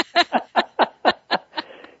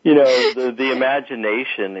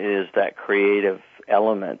imagination is that creative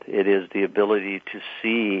element. It is the ability to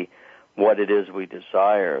see what it is we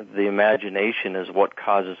desire. The imagination is what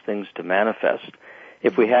causes things to manifest.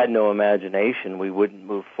 If we had no imagination, we wouldn't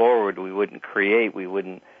move forward, we wouldn't create, we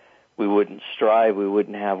wouldn't strive, we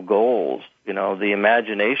wouldn't have goals. The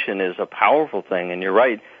imagination is a powerful thing, and you're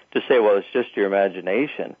right to say, well, it's just your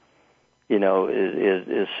imagination,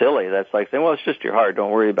 is silly. That's like saying, well, it's just your heart, don't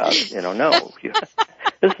worry about it. No.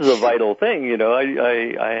 This is a vital thing,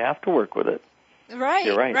 I have to work with it. Right,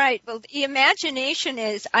 you're right. Right. Well, the imagination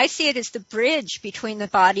I see it as the bridge between the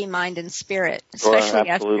body, mind, and spirit, especially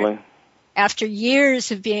after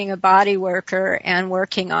years of being a body worker and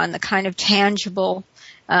working on the kind of tangible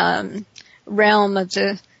realm of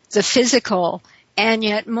the physical, and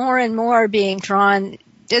yet more and more being drawn.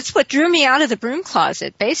 That's what drew me out of the broom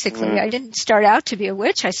closet, basically. I didn't start out to be a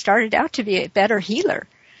witch. I started out to be a better healer.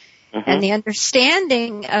 And the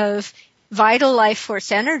understanding of vital life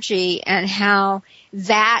force energy and how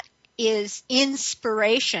that is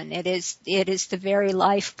inspiration. It is the very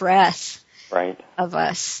life breath of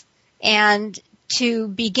us. And to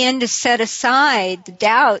begin to set aside the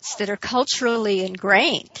doubts that are culturally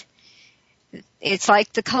ingrained. It's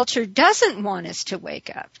like the culture doesn't want us to wake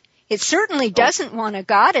up. It certainly doesn't want a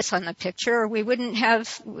goddess on the picture, or we wouldn't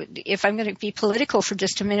have, if I'm going to be political for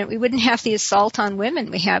just a minute, we wouldn't have the assault on women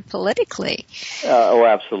we have politically.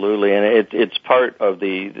 Absolutely. And it's part of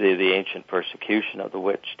the ancient persecution of the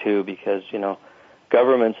witch, too, because,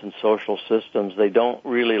 governments and social systems, they don't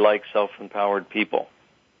really like self-empowered people.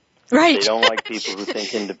 Right. They don't like people who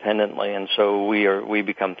think independently, and so we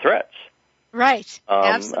become threats. Right.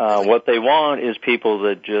 Absolutely. What they want is people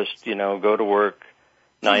that just, go to work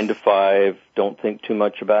 9 to 5, don't think too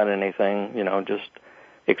much about anything, just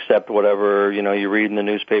accept whatever, you read in the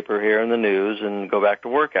newspaper here in the news and go back to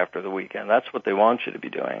work after the weekend. That's what they want you to be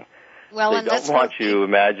doing. Well, they don't want you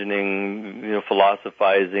imagining,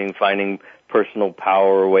 philosophizing, finding personal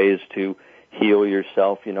power, ways to heal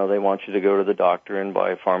yourself. They want you to go to the doctor and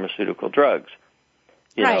buy pharmaceutical drugs.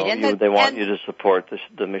 They want you to support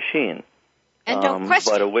the machine. And don't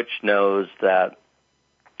question. But a witch knows that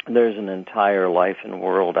there's an entire life and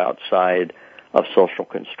world outside of social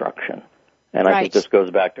construction. And I think this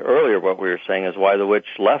goes back to earlier what we were saying is why the witch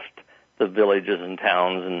left the villages and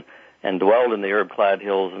towns and dwelled in the herb-clad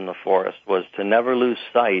hills and the forest, was to never lose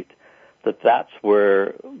sight that that's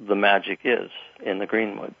where the magic is, in the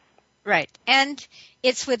Greenwood. Right. And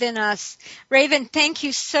it's within us. Raven, thank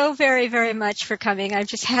you so very, very much for coming. I've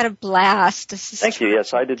just had a blast. Thank you.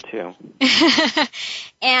 Yes, I did too.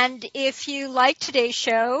 And if you like today's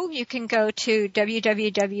show, you can go to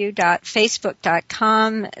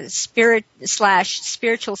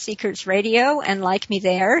www.facebook.com/Spiritual Seekers Radio and like me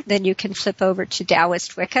there. Then you can flip over to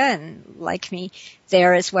Taoist Wicca and like me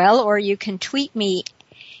there as well. Or you can tweet me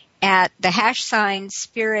at the #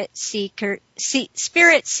 Spirit Seek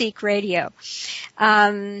Radio.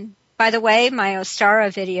 By the way, my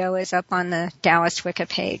Ostara video is up on the Taoist Wicca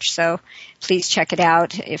page, so please check it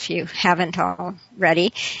out if you haven't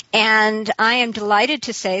already. And I am delighted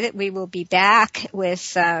to say that we will be back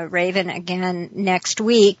with Raven again next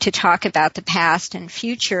week to talk about the past and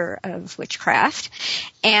future of witchcraft.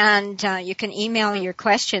 And you can email your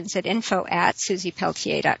questions at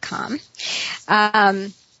info@susiepeltier.com.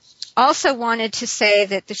 Also wanted to say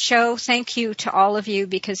that the show, thank you to all of you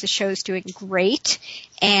because the show's doing great,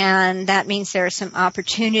 and that means there are some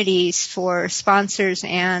opportunities for sponsors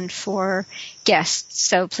and for guests.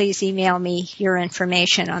 So please email me your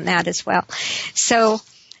information on that as well. So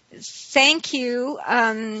thank you.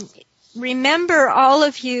 Remember, all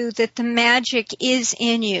of you, that the magic is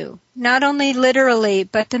in you. Not only literally,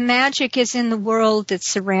 but the magic is in the world that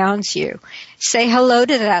surrounds you. Say hello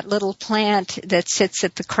to that little plant that sits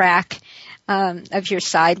at the crack of your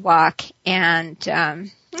sidewalk, and I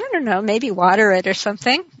don't know, maybe water it or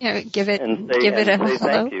something. Give it a hello.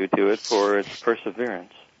 Thank you to it for its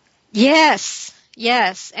perseverance. Yes.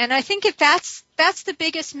 And I think if that's the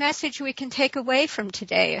biggest message we can take away from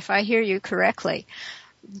today, if I hear you correctly,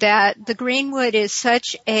 that the Greenwood is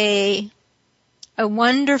such a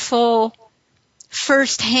wonderful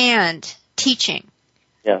first-hand teaching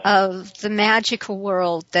of the magical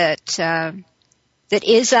world that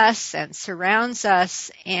is us and surrounds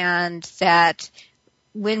us, and that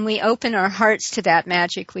when we open our hearts to that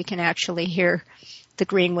magic, we can actually hear the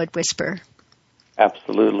Greenwood whisper.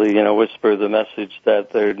 Absolutely. Whisper the message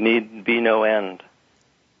that there need be no end.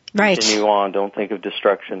 Right. Continue on. Don't think of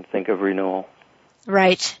destruction. Think of renewal.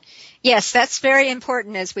 Right. Yes, that's very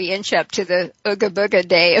important as we inch up to the Ooga Booga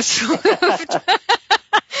Day of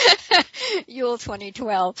Yule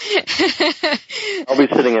 2012. I'll be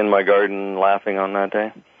sitting in my garden laughing on that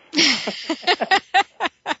day.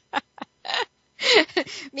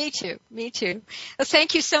 Me too. Well,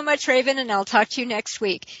 thank you so much, Raven, and I'll talk to you next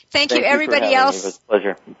week. Thank you, everybody everybody else. It was a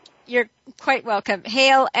pleasure. You're quite welcome.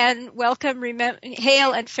 Hail and welcome.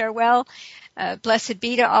 Hail and farewell. Blessed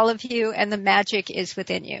be to all of you, and the magic is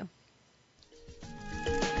within you.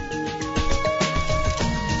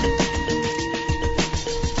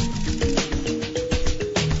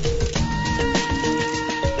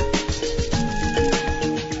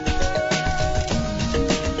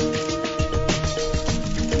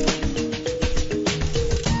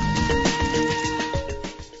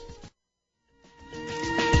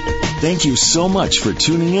 Thank you so much for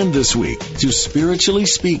tuning in this week to Spiritually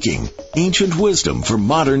Speaking, Ancient Wisdom for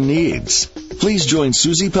Modern Needs. Please join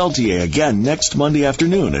Susie Peltier again next Monday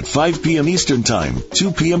afternoon at 5 p.m. Eastern Time,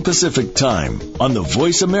 2 p.m. Pacific Time on the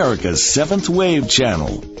Voice America's 7th Wave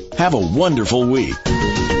channel. Have a wonderful week.